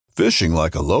Fishing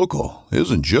like a local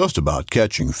isn't just about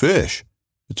catching fish.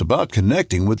 It's about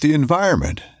connecting with the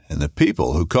environment and the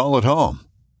people who call it home.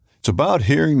 It's about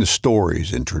hearing the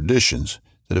stories and traditions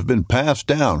that have been passed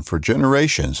down for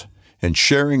generations and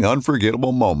sharing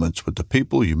unforgettable moments with the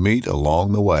people you meet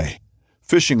along the way.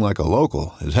 Fishing like a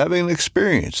local is having an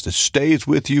experience that stays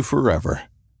with you forever.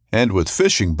 And with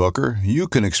Fishing Booker, you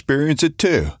can experience it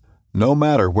too, no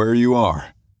matter where you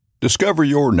are. Discover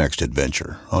your next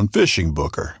adventure on Fishing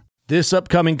Booker. This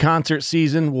upcoming concert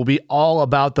season will be all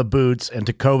about the boots, and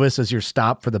Tecovas is your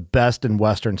stop for the best in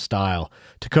Western style.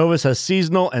 Tecovas has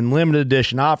seasonal and limited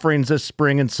edition offerings this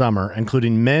spring and summer,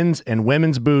 including men's and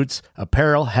women's boots,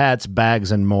 apparel, hats,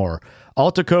 bags, and more.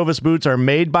 All Tecovas boots are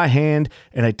made by hand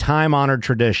in a time-honored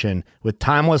tradition with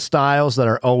timeless styles that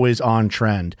are always on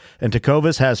trend. And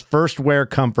Tecovas has first wear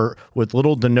comfort with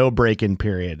little to no break-in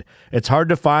period. It's hard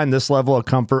to find this level of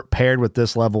comfort paired with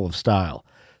this level of style.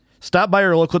 Stop by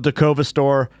your local Tecovas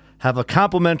store, have a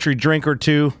complimentary drink or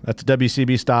two, that's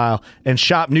WCB style, and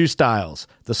shop new styles.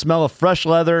 The smell of fresh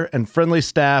leather and friendly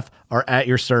staff are at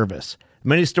your service.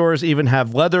 Many stores even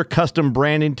have leather custom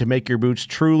branding to make your boots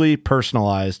truly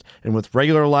personalized. And with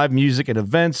regular live music and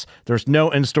events, there's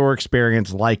no in-store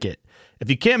experience like it.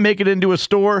 If you can't make it into a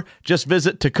store, just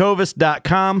visit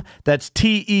tecovas.com. That's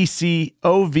TECOVAS.com.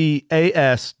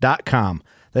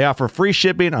 They offer free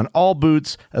shipping on all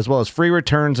boots, as well as free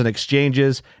returns and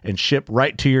exchanges, and ship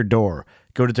right to your door.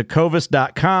 Go to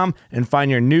tecovas.com and find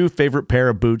your new favorite pair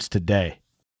of boots today.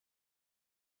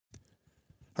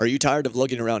 Are you tired of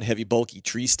lugging around heavy, bulky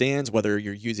tree stands, whether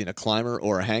you're using a climber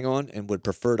or a hang-on, and would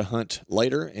prefer to hunt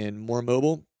lighter and more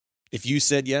mobile? If you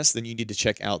said yes, then you need to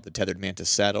check out the Tethered Mantis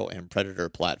Saddle and Predator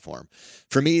platform.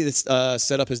 For me, this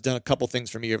setup has done a couple things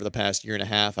for me over the past year and a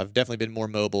half. I've definitely been more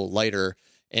mobile, lighter.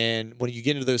 And when you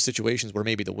get into those situations where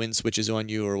maybe the wind switches on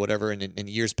you or whatever, and in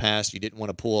years past you didn't want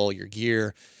to pull all your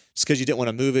gear just because you didn't want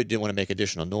to move it, didn't want to make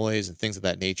additional noise and things of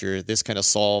that nature, this kind of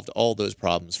solved all those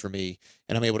problems for me.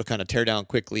 And I'm able to kind of tear down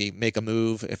quickly, make a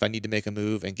move if I need to make a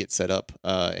move, and get set up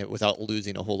without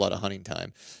losing a whole lot of hunting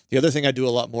time. The other thing I do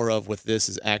a lot more of with this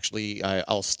is actually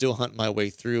I'll still hunt my way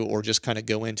through, or just kind of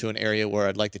go into an area where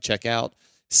I'd like to check out,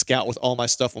 scout with all my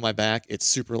stuff on my back. It's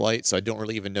super light, so I don't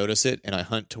really even notice it, and I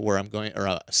hunt to where I'm going, or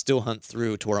I still hunt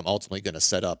through to where I'm ultimately going to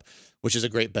set up, which is a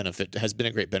great benefit, has been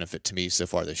a great benefit to me so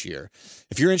far this year.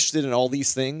 If you're interested in all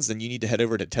these things, then you need to head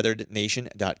over to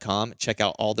tetherednation.com, check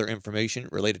out all their information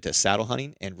related to saddle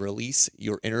hunting, and release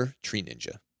your inner tree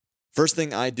ninja. First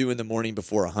thing I do in the morning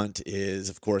before a hunt is,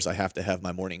 of course, I have to have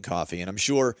my morning coffee, and I'm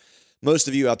sure most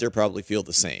of you out there probably feel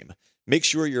the same. Make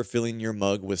sure you're filling your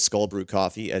mug with Skull Brew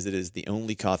coffee, as it is the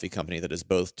only coffee company that is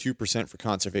both 2% for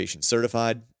conservation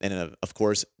certified and, of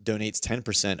course, donates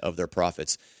 10% of their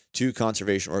profits to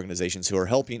conservation organizations who are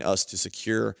helping us to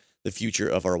secure the future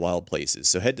of our wild places.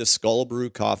 So head to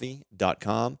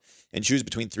skullbrewcoffee.com and choose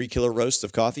between 3 killer roasts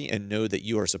of coffee, and know that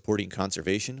you are supporting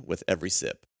conservation with every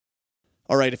sip.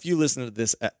 All right, if you listen to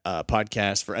this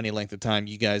podcast for any length of time,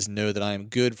 you guys know that I am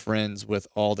good friends with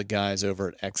all the guys over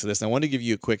at Exodus. And I want to give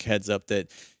you a quick heads up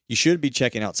that you should be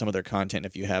checking out some of their content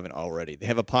if you haven't already. They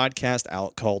have a podcast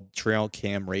out called Trail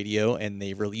Cam Radio, and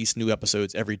they release new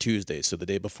episodes every Tuesday. So the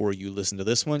day before you listen to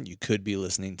this one, you could be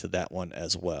listening to that one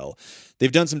as well.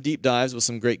 They've done some deep dives with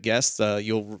some great guests.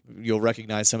 You'll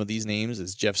recognize some of these names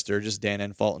as Jeff Sturgis, Dan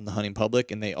Enfalt, and the Hunting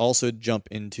Public. And they also jump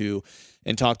into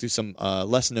and talk to some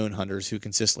less-known hunters who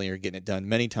consistently are getting it done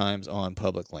many times on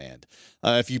public land.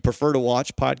 If you prefer to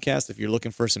watch podcasts, if you're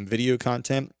looking for some video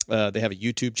content, they have a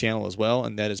YouTube channel as well,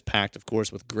 and that is packed, of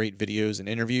course, with great videos and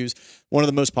interviews. One of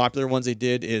the most popular ones they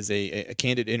did is a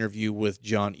candid interview with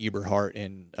John Eberhart,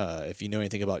 and if you know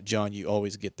anything about John, you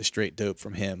always get the straight dope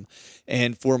from him.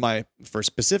 And for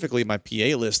specifically my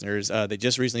PA listeners, they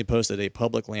just recently posted a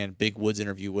public land big woods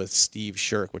interview with Steve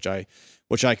Shirk, which I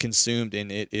consumed,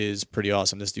 and it is pretty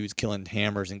awesome. This dude's killing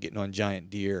hammers and getting on giant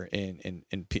deer in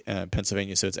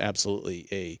Pennsylvania, so it's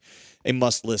absolutely a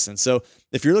must listen. So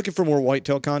if you're looking for more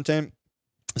whitetail content,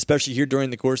 especially here during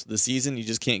the course of the season, you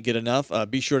just can't get enough,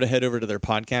 be sure to head over to their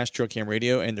podcast, Trail Cam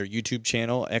Radio, and their YouTube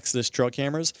channel, Exodus Trail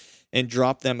Cameras, and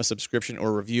drop them a subscription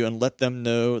or review, and let them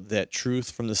know that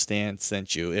Truth from the Stand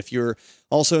sent you. If you're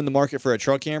also in the market for a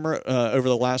trail camera, over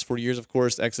the last 4 years, of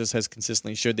course, Exodus has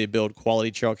consistently showed they build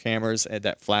quality trail cameras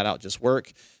that flat out just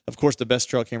work. Of course, the best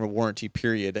trail camera warranty,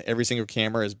 period. Every single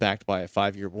camera is backed by a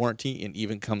 5-year warranty and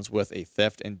even comes with a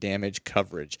theft and damage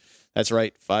coverage. That's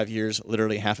right, 5 years,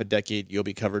 literally half a decade, you'll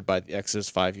be covered by the Exodus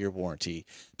 5-year warranty.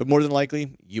 But more than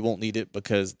likely, you won't need it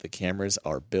because the cameras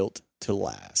are built to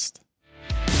last.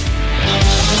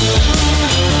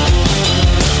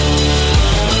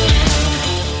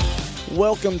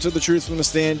 Welcome to the Truth from the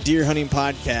Stand Deer Hunting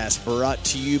Podcast, brought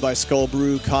to you by Skull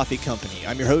Brew Coffee Company.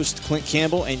 I'm your host, Clint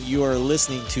Campbell, and you are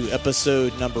listening to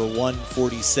episode number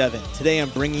 147. Today I'm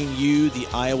bringing you the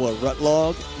Iowa Rut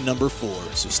Log number 4,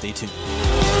 so stay tuned.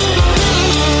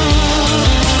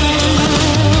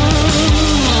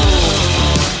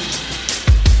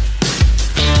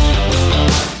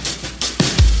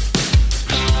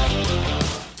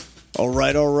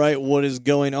 All right. What is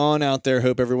going on out there?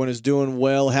 Hope everyone is doing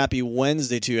well. Happy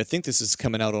Wednesday to you. I think this is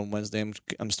coming out on Wednesday.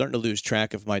 I'm starting to lose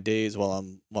track of my days while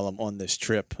I'm on this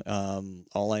trip.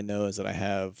 All I know is that I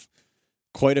have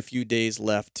quite a few days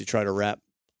left to try to wrap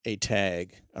a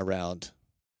tag around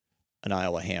an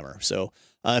Iowa hammer. So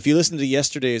if you listened to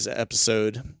yesterday's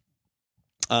episode,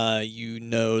 you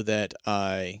know that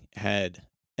I had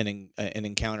an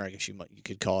encounter, I guess you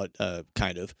could call it,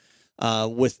 kind of.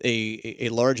 With a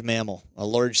large mammal, a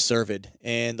large cervid,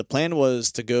 and the plan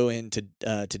was to go into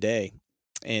today,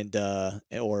 and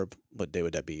or what day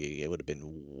would that be? It would have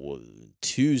been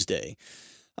Tuesday.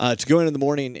 To go in the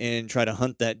morning and try to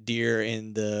hunt that deer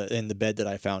in the bed that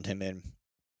I found him in.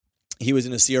 He was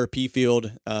in a CRP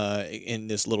field in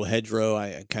this little hedgerow.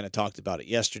 I kind of talked about it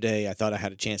yesterday. I thought I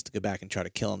had a chance to go back and try to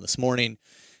kill him this morning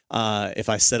if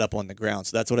I set up on the ground.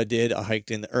 So that's what I did. I hiked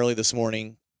in early this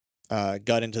morning.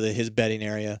 Got into his bedding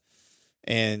area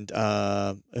and put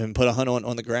a hunt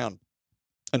on the ground.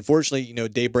 Unfortunately,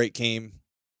 daybreak came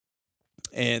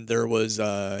and there was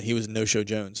he was no-show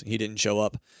Jones. He didn't show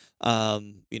up.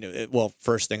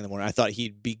 First thing in the morning. I thought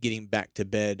he'd be getting back to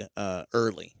bed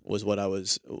early was what I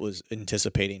was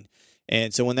anticipating.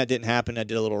 And so when that didn't happen, I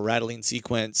did a little rattling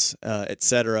sequence,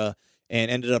 etc., and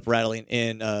ended up rattling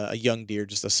in a young deer,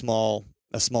 just a small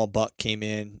buck came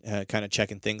in, kind of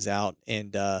checking things out,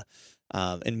 and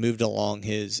moved along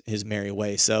his merry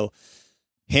way. So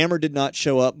hammer did not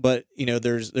show up, but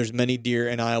there's many deer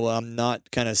in Iowa. I'm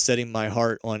not kind of setting my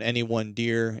heart on any one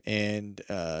deer and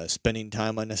spending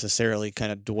time unnecessarily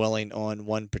kind of dwelling on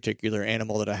one particular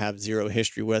animal that I have zero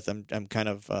history with. I'm kind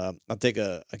of I'll take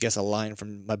a line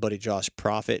from my buddy Josh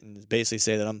Profit and basically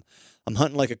say that I'm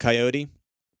hunting like a coyote.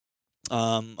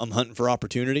 I'm hunting for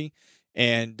opportunity.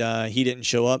 And he didn't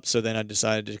show up, so then I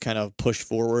decided to kind of push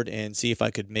forward and see if I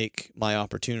could make my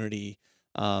opportunity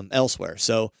elsewhere.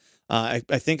 So I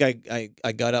think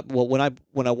I got up. Well, when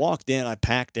I walked in, I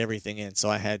packed everything in. So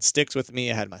I had sticks with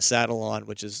me. I had my saddle on,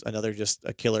 which is another just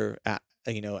a killer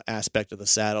aspect of the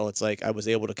saddle. It's like I was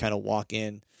able to kind of walk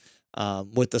in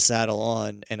with the saddle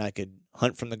on, and I could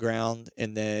hunt from the ground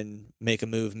and then make a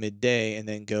move midday and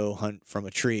then go hunt from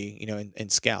a tree,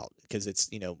 and scout, because it's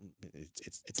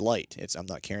light. I'm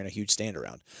not carrying a huge stand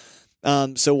around.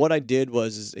 So what I did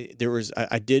was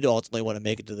I did ultimately want to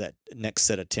make it to that next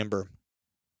set of timber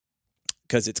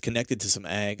because it's connected to some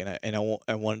ag, and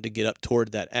I wanted to get up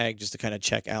toward that ag just to kind of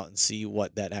check out and see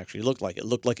what that actually looked like. It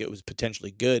looked like it was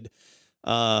potentially good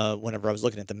whenever I was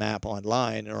looking at the map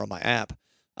online or on my app.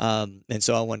 And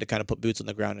so I wanted to kind of put boots on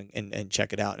the ground and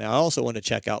check it out. And I also wanted to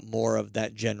check out more of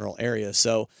that general area.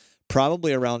 So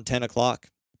probably around 10 o'clock,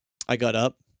 I got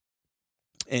up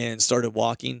and started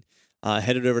walking,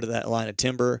 headed over to that line of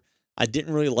timber. I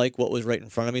didn't really like what was right in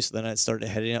front of me. So then I started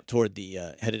headed up toward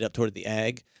the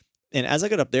ag. And as I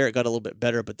got up there, it got a little bit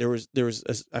better, but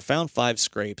I found 5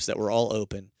 scrapes that were all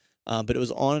open. But it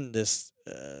was on this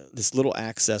little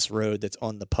access road that's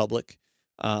on the public.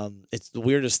 It's the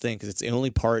weirdest thing because it's the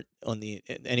only part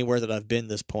anywhere that I've been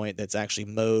this point that's actually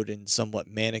mowed and somewhat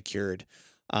manicured.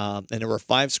 And there were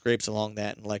 5 scrapes along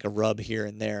that and like a rub here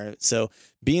and there. So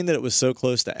being that it was so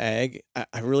close to ag,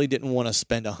 I really didn't want to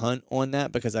spend a hunt on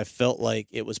that because I felt like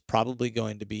it was probably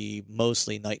going to be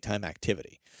mostly nighttime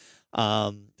activity.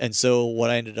 And so what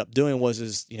I ended up doing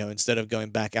was instead of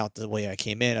going back out the way I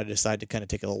came in, I decided to kind of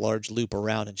take a large loop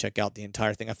around and check out the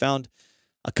entire thing. I found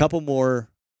a couple more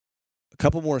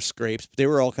scrapes, but they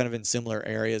were all kind of in similar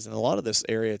areas. And a lot of this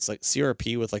area, it's like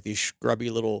CRP with like these scrubby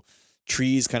little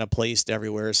trees kind of placed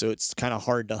everywhere. So it's kind of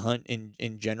hard to hunt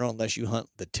in general unless you hunt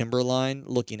the timber line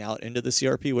looking out into the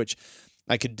CRP, which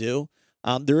I could do.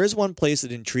 There is one place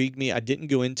that intrigued me. I didn't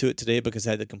go into it today because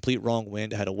I had the complete wrong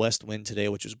wind. I had a west wind today,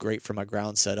 which was great for my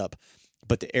ground setup.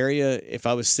 But the area, if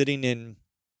I was sitting on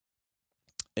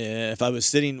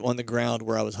the ground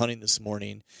where I was hunting this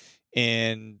morning,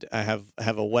 and I have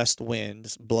a west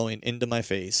wind blowing into my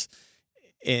face,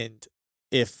 and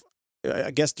if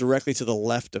I guess directly to the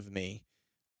left of me,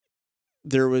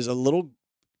 there was a little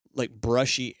like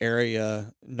brushy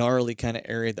area, gnarly kind of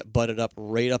area that butted up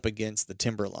right up against the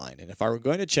timber line. And if I were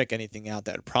going to check anything out,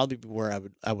 that would probably be where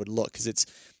I would look, because it's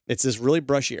this really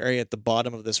brushy area at the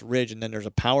bottom of this ridge, and then there's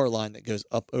a power line that goes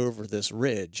up over this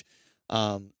ridge.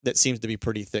 that seems to be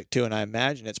pretty thick too. And I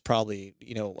imagine it's probably,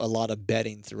 a lot of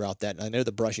bedding throughout that. And I know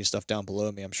the brushy stuff down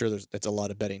below me, I'm sure that's a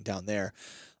lot of bedding down there.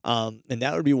 And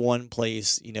that would be one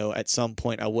place, at some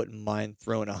point I wouldn't mind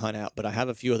throwing a hunt out, but I have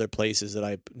a few other places that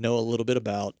I know a little bit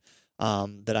about,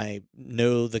 that I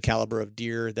know the caliber of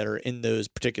deer that are in those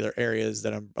particular areas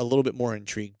that I'm a little bit more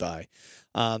intrigued by.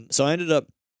 So I ended up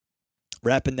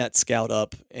wrapping that scout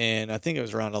up, and I think it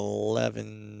was around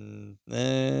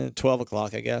 12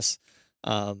 o'clock, I guess.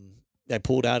 I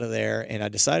pulled out of there, and I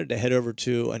decided to head over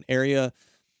to an area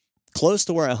close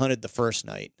to where I hunted the first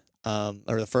night,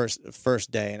 or the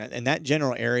first day. And that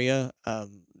general area,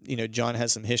 John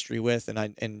has some history with,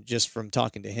 and just from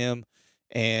talking to him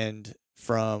and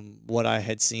from what I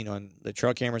had seen on the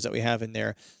trail cameras that we have in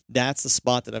there, that's the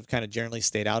spot that I've kind of generally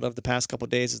stayed out of the past couple of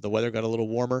days as the weather got a little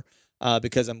warmer,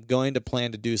 because I'm going to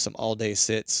plan to do some all-day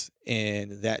sits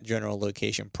in that general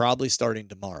location, probably starting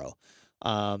tomorrow.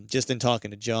 Just in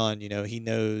talking to John, he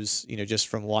knows, just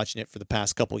from watching it for the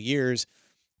past couple of years,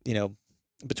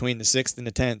 between the 6th and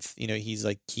the 10th, he's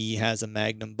like, he has a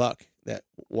Magnum buck that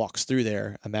walks through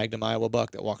there, a Magnum Iowa buck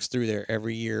that walks through there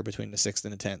every year between the 6th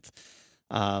and the 10th.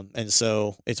 And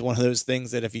so it's one of those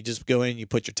things that if you just go in, you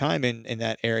put your time in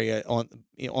that area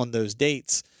on those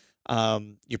dates,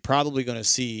 you're probably going to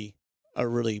see a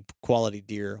really quality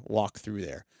deer walk through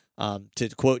there. To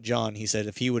quote John, he said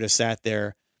if he would have sat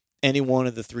there any one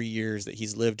of the 3 years that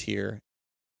he's lived here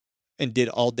and did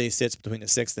all day sits between the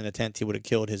 6th and the 10th, he would have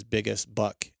killed his biggest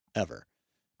buck ever,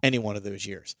 any one of those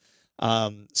years.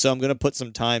 So I'm going to put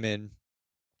some time in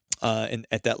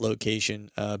at that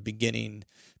location, beginning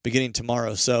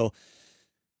tomorrow. So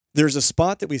there's a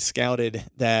spot that we scouted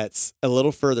that's a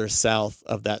little further south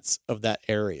of that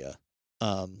area.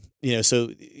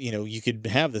 So you could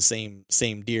have the same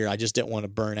deer. I just didn't want to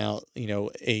burn out,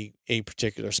 a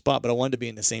particular spot, but I wanted to be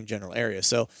in the same general area.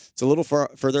 So it's a little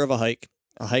further of a hike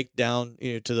down,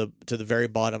 to the very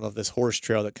bottom of this horse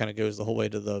trail that kind of goes the whole way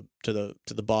to the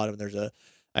bottom. There's a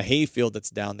hay field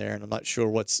that's down there, and I'm not sure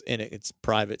what's in it. It's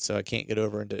private, so I can't get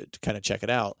over and to kind of check it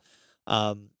out.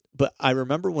 But I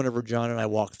remember whenever John and I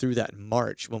walked through that in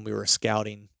March when we were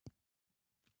scouting,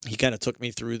 he kind of took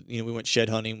me through, we went shed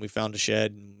hunting, we found a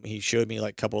shed, and he showed me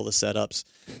like a couple of the setups,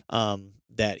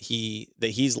 that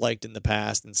he's liked in the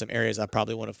past, and some areas I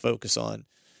probably want to focus on,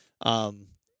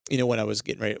 when I was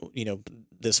getting ready,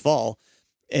 this fall.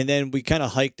 And then we kind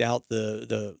of hiked out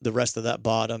the rest of that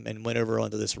bottom and went over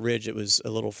onto this ridge. It was a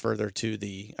little further to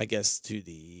the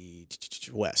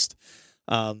west.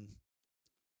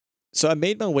 So I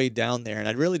made my way down there, and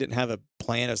I really didn't have a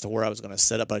plan as to where I was going to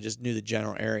set up. I just knew the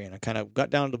general area, and I kind of got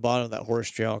down to the bottom of that horse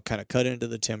trail, kind of cut into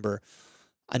the timber.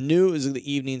 I knew it was in the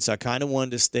evening, so I kind of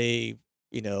wanted to stay,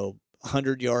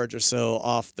 100 yards or so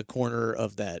off the corner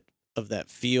of that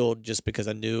field, just because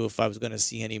I knew if I was going to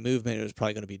see any movement, it was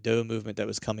probably going to be doe movement that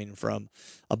was coming from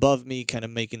above me, kind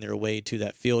of making their way to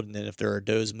that field. And then if there are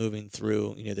does moving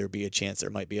through, there'd be a chance there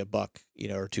might be a buck,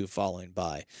 or two following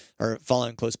by or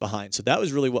following close behind. So that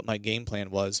was really what my game plan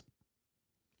was.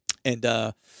 And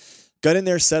got in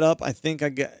there, set up. I think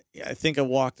I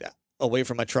walked away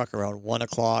from my truck around 1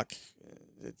 o'clock.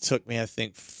 It took me, I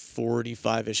think,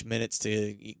 45-ish minutes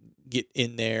to get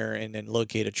in there and then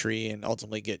locate a tree and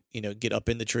ultimately get up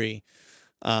in the tree.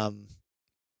 Got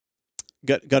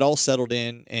all settled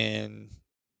in and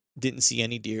didn't see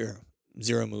any deer,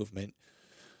 zero movement,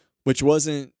 which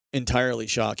wasn't entirely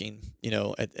shocking.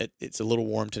 It's a little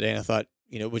warm today, and I thought,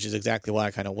 which is exactly why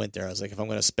I kind of went there. I was like, if I'm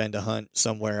going to spend a hunt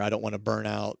somewhere, I don't want to burn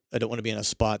out. I don't want to be in a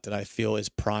spot that I feel is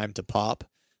primed to pop.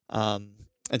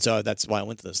 And so that's why I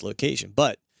went to this location.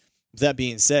 But that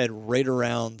being said, right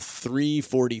around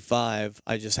 3:45,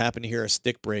 I just happened to hear a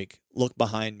stick break, look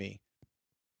behind me,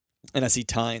 and I see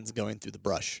tines going through the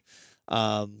brush.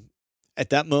 At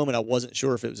that moment, I wasn't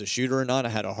sure if it was a shooter or not. I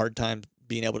had a hard time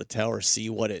being able to tell or see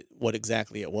what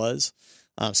exactly it was.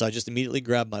 So I just immediately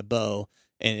grabbed my bow,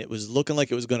 and it was looking like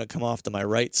it was going to come off to my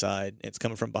right side. It's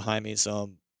coming from behind me, so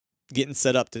I'm getting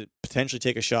set up to potentially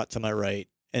take a shot to my right.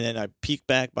 And then I peek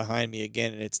back behind me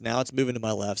again, and it's moving to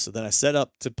my left. So then I set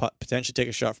up to potentially take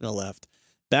a shot from the left,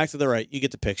 back to the right. You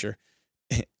get the picture.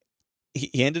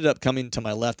 He ended up coming to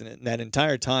my left, and that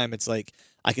entire time, it's like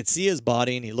I could see his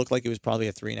body, and he looked like he was probably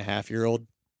a 3.5-year-old.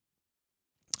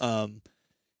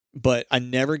 But I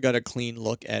never got a clean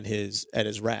look at his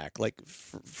rack. Like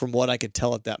from what I could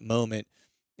tell at that moment,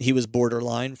 he was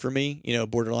borderline for me,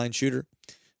 borderline shooter,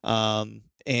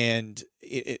 and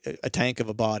a tank of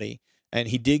a body. And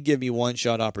he did give me one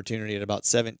shot opportunity at about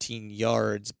 17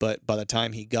 yards, but by the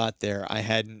time he got there,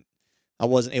 I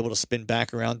wasn't able to spin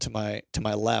back around to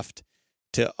my left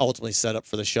to ultimately set up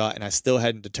for the shot, and I still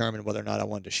hadn't determined whether or not I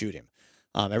wanted to shoot him.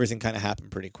 Everything kind of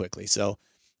happened pretty quickly. So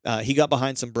he got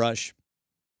behind some brush.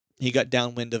 He got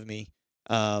downwind of me.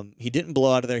 He didn't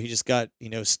blow out of there. He just got,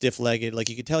 stiff-legged. Like,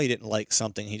 you could tell he didn't like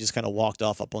something. He just kind of walked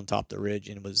off up on top of the ridge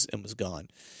and was gone.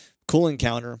 Cool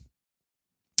encounter.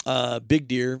 Big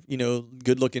deer,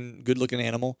 good looking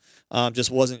animal. Just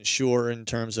wasn't sure in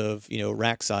terms of,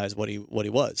 rack size what he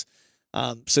was.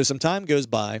 So some time goes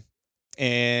by,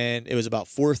 and it was about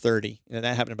 4:30, and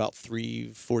that happened about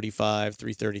 3:45,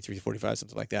 3:30, 3:45,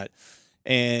 something like that.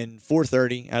 And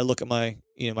 4:30, I look at my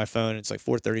phone, and it's like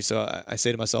 4:30. So I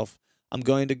say to myself, I'm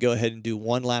going to go ahead and do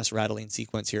one last rattling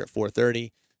sequence here at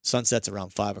 4:30. Sunset's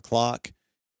around 5 o'clock.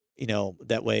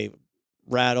 That way,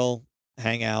 rattle,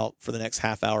 hang out for the next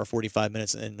half hour, 45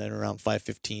 minutes, and then around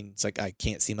 5:15, it's like I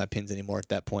can't see my pins anymore at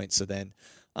that point. So then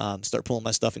start pulling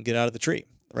my stuff and get out of the tree,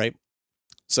 right?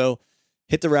 So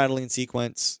hit the rattling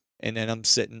sequence, and then I'm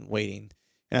sitting waiting,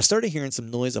 and I started hearing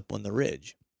some noise up on the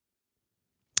ridge.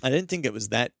 I didn't think it was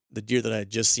the deer that I had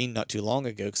just seen not too long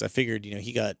ago, because I figured,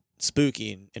 he got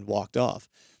spooky and walked off.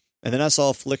 And then I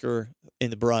saw a flicker in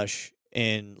the brush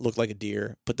and looked like a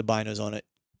deer, put the binos on it,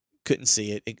 couldn't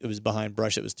see it. It was behind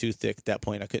brush. It was too thick at that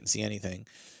point. I couldn't see anything.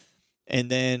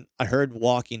 And then I heard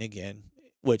walking again,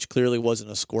 which clearly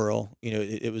wasn't a squirrel.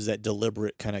 It was that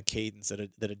deliberate kind of cadence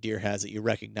that a deer has that you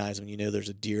recognize when you know there's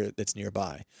a deer that's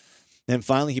nearby. Then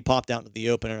finally he popped out into the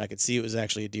open, and I could see it was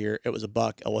actually a deer. It was a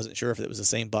buck. I wasn't sure if it was the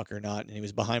same buck or not, and he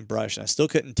was behind brush, and I still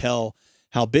couldn't tell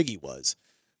how big he was.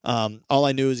 All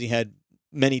I knew is he had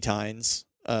many tines,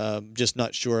 just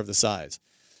not sure of the size.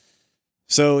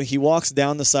 So he walks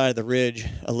down the side of the ridge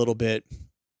a little bit,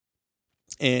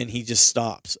 and he just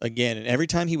stops again. And every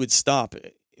time he would stop,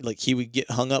 like, he would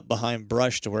get hung up behind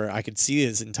brush to where I could see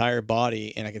his entire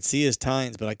body, and I could see his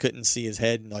tines, but I couldn't see his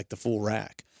head in like the full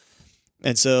rack.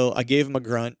 And so I gave him a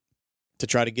grunt to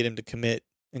try to get him to commit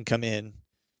and come in.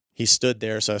 He stood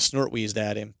there, so I snort wheezed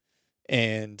at him,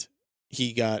 and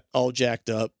he got all jacked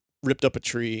up, ripped up a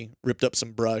tree, ripped up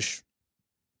some brush,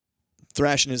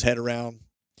 thrashing his head around,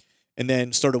 and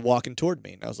then started walking toward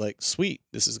me. And I was like, sweet,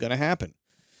 this is going to happen.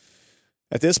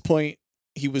 At this point,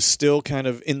 he was still kind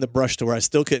of in the brush to where I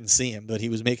still couldn't see him, but he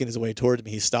was making his way towards me.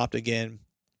 He stopped again.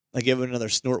 I gave him another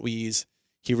snort wheeze.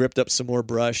 He ripped up some more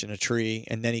brush and a tree,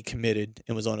 and then he committed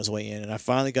and was on his way in. And I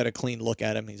finally got a clean look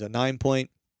at him. He's a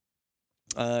 9-point.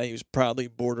 He was probably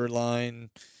borderline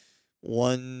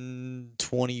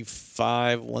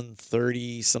 125,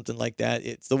 130, something like that.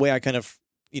 It's the way I kind of,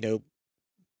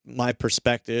 my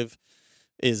perspective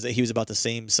is that he was about the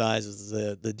same size as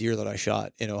the deer that I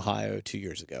shot in Ohio 2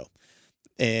 years ago.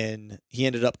 And he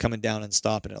ended up coming down and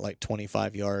stopping at like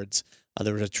 25 yards.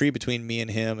 There was a tree between me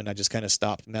and him, and I just kind of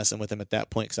stopped messing with him at that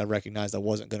point because I recognized I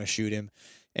wasn't going to shoot him.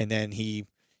 And then he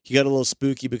got a little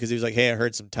spooky because he was like, "Hey, I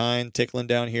heard some tine tickling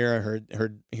down here. I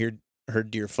heard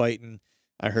deer fighting.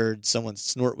 I heard someone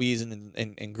snort wheezing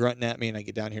and grunting at me, and I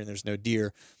get down here and there's no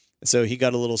deer." And so he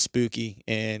got a little spooky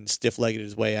and stiff-legged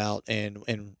his way out and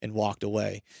walked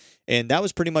away. And that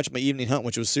was pretty much my evening hunt,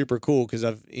 which was super cool because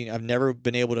I've never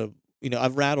been able to,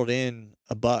 I've rattled in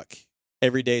a buck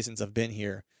every day since I've been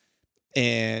here.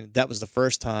 And that was the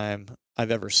first time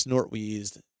I've ever snort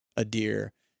wheezed a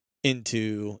deer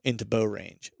into bow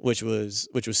range, which was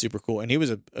super cool. And he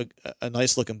was a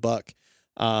nice looking buck.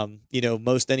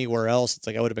 Most anywhere else, it's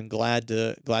like I would have been glad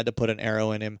to put an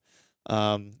arrow in him,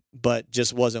 but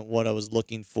just wasn't what I was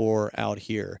looking for out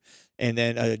here. And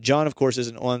then John, of course,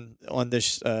 isn't on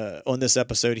this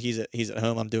episode. He's at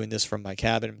home. I'm doing this from my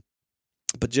cabin.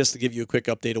 But just to give you a quick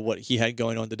update of what he had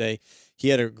going on today, he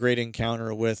had a great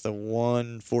encounter with a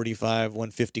 145,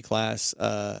 150 class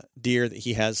deer that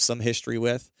he has some history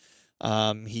with.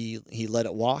 He let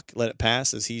it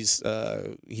pass, as he's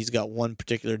got one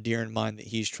particular deer in mind that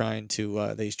he's trying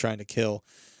to kill,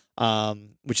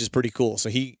 which is pretty cool. So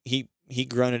he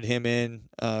grunted him in,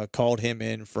 called him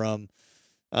in from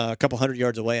a couple hundred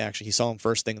yards away. Actually, he saw him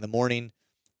first thing in the morning.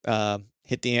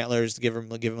 Hit the antlers, give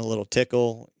him a little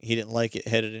tickle. He didn't like it.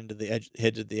 Headed to the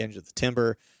edge of the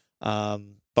timber.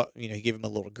 But he gave him a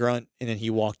little grunt, and then he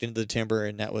walked into the timber,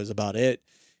 and that was about it.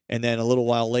 And then a little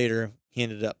while later, he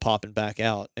ended up popping back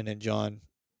out, and then John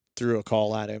threw a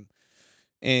call at him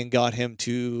and got him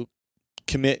to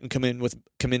commit and come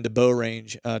into bow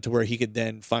range to where he could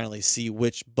then finally see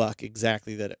which buck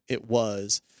exactly that it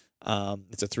was.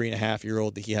 It's a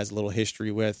 3.5-year-old that he has a little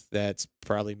history with. That's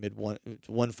probably mid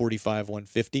 145,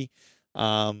 150,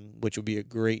 which would be a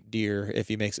great deer if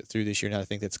he makes it through this year. And I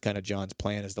think that's kind of John's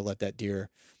plan, is to let that deer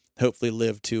hopefully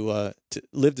live to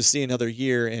see another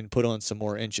year and put on some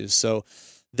more inches. So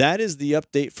that is the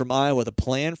update from Iowa. The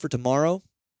plan for tomorrow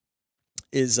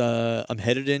is I'm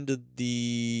headed into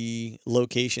the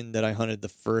location that I hunted the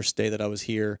first day that I was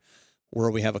here, where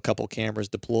we have a couple cameras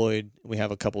deployed. We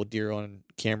have a couple deer on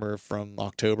camera from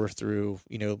October through,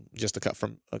 just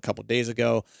from a couple days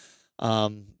ago.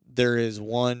 There is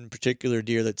one particular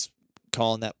deer that's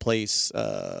calling that place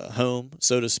home,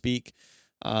 so to speak.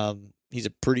 He's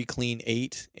a pretty clean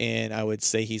 8, and I would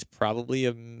say he's probably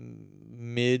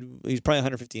he's probably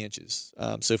 150 inches.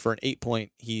 So for an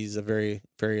 8-point, he's a very,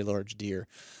 very large deer.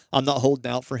 I'm not holding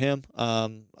out for him.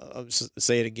 I'll just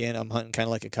say it again. I'm hunting kind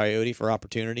of like a coyote for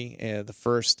opportunity. And the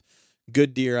first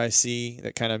good deer I see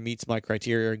that kind of meets my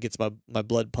criteria or gets my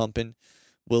blood pumping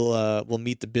will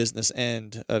meet the business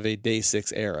end of a day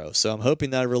 6 arrow. So I'm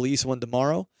hoping that I release one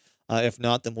tomorrow. If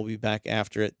not, then we'll be back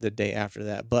after it the day after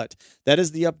that. But that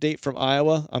is the update from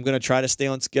Iowa. I'm going to try to stay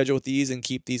on schedule with these and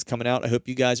keep these coming out. I hope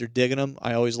you guys are digging them.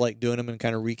 I always like doing them and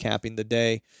kind of recapping the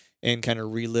day and kind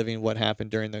of reliving what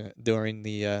happened during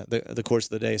the course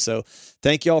of the day. So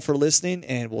thank you all for listening,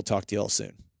 and we'll talk to you all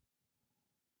soon.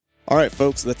 All right,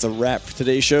 folks, that's a wrap for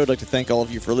today's show. I'd like to thank all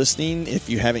of you for listening. If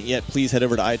you haven't yet, please head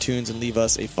over to iTunes and leave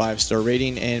us a 5-star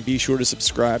rating, and be sure to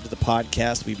subscribe to the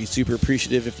podcast. We'd be super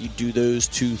appreciative if you do those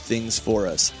 2 things for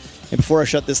us. And before I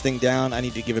shut this thing down, I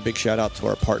need to give a big shout out to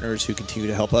our partners who continue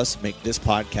to help us make this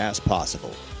podcast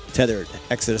possible. Tethered,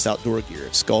 Exodus Outdoor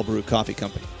Gear, Skull Brew Coffee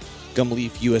Company,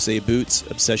 Gumleaf USA Boots,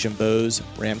 Obsession Bows,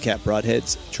 Ramcat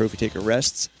Broadheads, Trophy Taker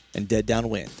Rests, and Dead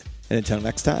Downwind. And until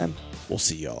next time, we'll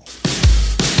see y'all.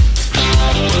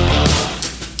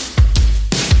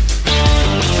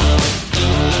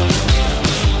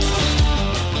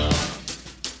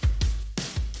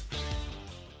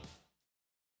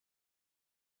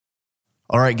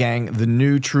 All right, gang, the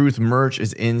new Truth merch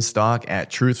is in stock at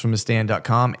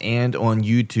truthfromthestand.com and on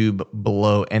YouTube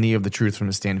below any of the Truth from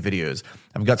the Stand videos.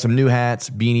 I've got some new hats,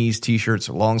 beanies, t-shirts,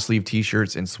 long sleeve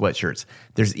t-shirts, and sweatshirts.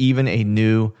 There's even a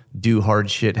new Do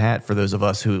Hard Shit hat for those of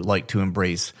us who like to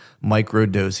embrace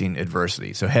micro-dosing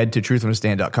adversity. So head to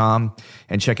truthfromthestand.com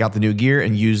and check out the new gear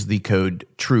and use the code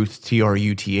TRUTH,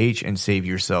 T-R-U-T-H, and save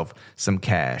yourself some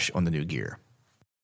cash on the new gear.